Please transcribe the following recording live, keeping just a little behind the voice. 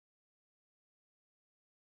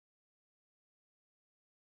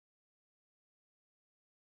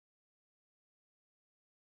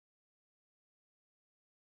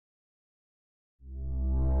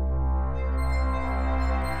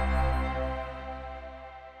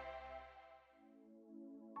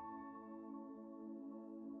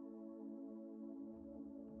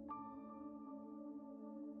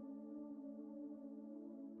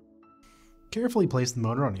Carefully place the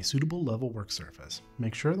motor on a suitable level work surface.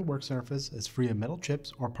 Make sure the work surface is free of metal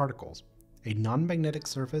chips or particles. A non-magnetic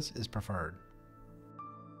surface is preferred.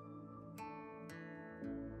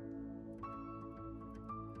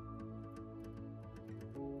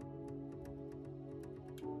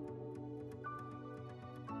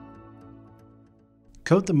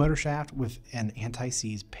 Coat the motor shaft with an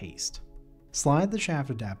anti-seize paste. Slide the shaft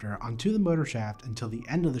adapter onto the motor shaft until the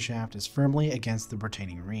end of the shaft is firmly against the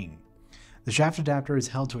rotating ring. The shaft adapter is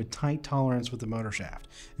held to a tight tolerance with the motor shaft.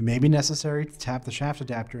 It may be necessary to tap the shaft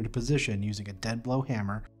adapter into position using a dead blow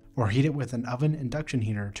hammer or heat it with an oven induction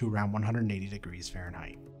heater to around 180 degrees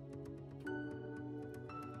Fahrenheit.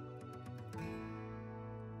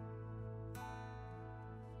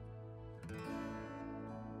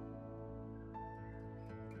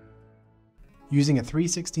 Using a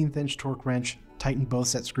 3/16 inch torque wrench, tighten both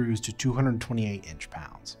set screws to 228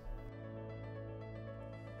 inch-pounds.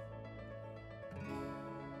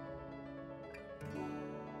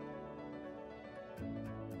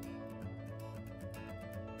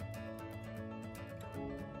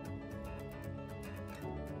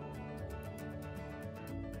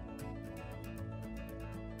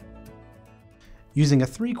 Using a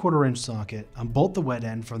 3/4 inch socket, unbolt the wet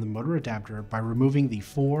end from the motor adapter by removing the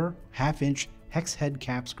 4 1/2-inch hex head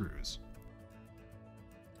cap screws.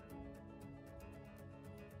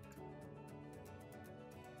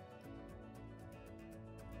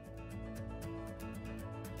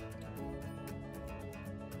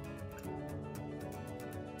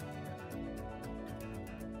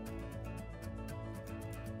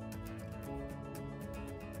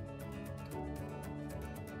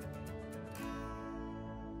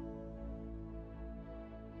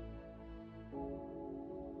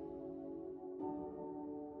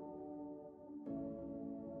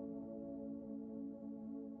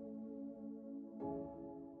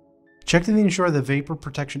 Check to ensure the vapor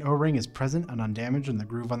protection O-ring is present and undamaged in the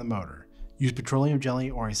groove on the motor. Use petroleum jelly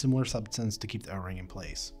or a similar substance to keep the O-ring in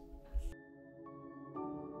place.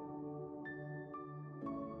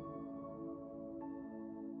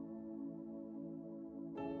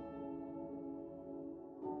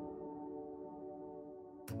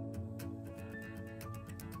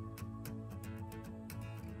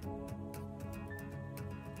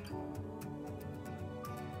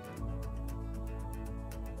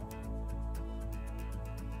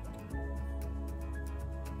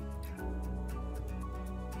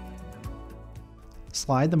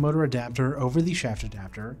 Slide the motor adapter over the shaft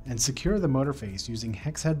adapter and secure the motor face using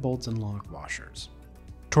hex head bolts and lock washers.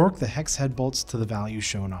 Torque the hex head bolts to the values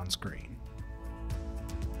shown on screen.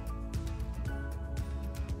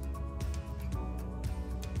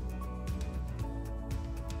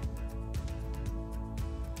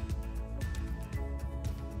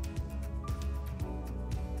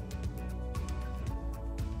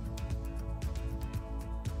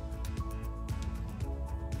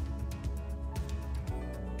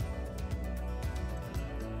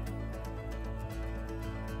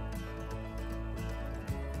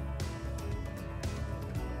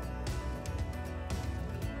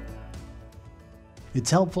 It's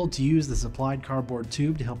helpful to use the supplied cardboard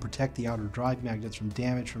tube to help protect the outer drive magnets from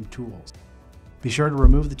damage from tools. Be sure to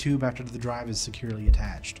remove the tube after the drive is securely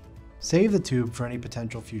attached. Save the tube for any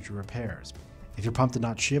potential future repairs. If your pump did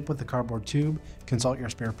not ship with the cardboard tube, consult your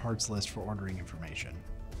spare parts list for ordering information.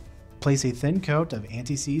 Place a thin coat of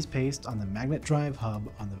anti-seize paste on the magnet drive hub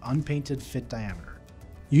on the unpainted fit diameter.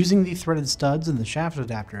 Using the threaded studs in the shaft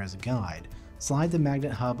adapter as a guide, slide the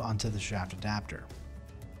magnet hub onto the shaft adapter.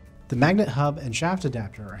 The magnet hub and shaft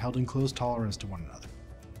adapter are held in close tolerance to one another.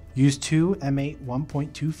 Use 2 M8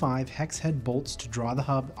 1.25 hex head bolts to draw the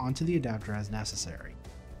hub onto the adapter as necessary.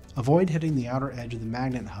 Avoid hitting the outer edge of the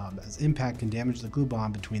magnet hub as impact can damage the glue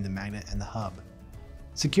bond between the magnet and the hub.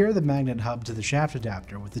 Secure the magnet hub to the shaft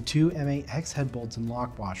adapter with the 2 M8 hex head bolts and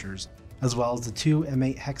lock washers, as well as the 2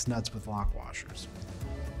 M8 hex nuts with lock washers.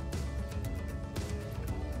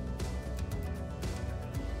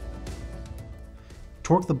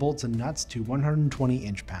 Torque the bolts and nuts to 120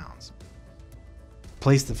 inch-pounds.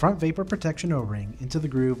 Place the front vapor protection O-ring into the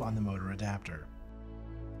groove on the motor adapter.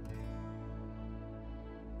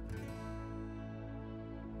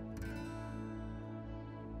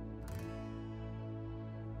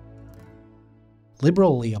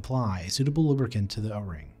 Liberally apply a suitable lubricant to the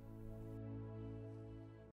O-ring.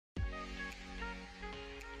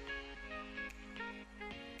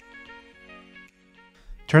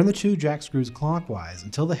 Turn the 2 jack screws clockwise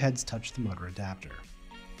until the heads touch the motor adapter.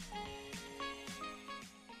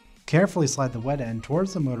 Carefully slide the wet end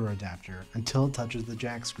towards the motor adapter until it touches the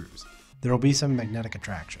jack screws. There will be some magnetic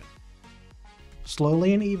attraction.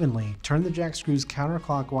 Slowly and evenly, turn the jack screws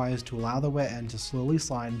counterclockwise to allow the wet end to slowly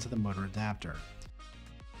slide into the motor adapter.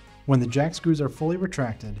 When the jack screws are fully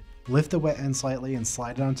retracted, lift the wet end slightly and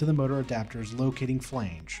slide it onto the motor adapter's locating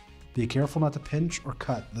flange. Be careful not to pinch or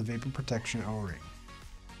cut the vapor protection O-ring.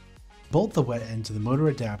 Bolt the wet end to the motor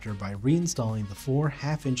adapter by reinstalling the 4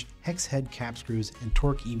 1/2-inch hex head cap screws and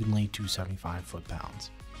torque evenly to 75 foot-pounds.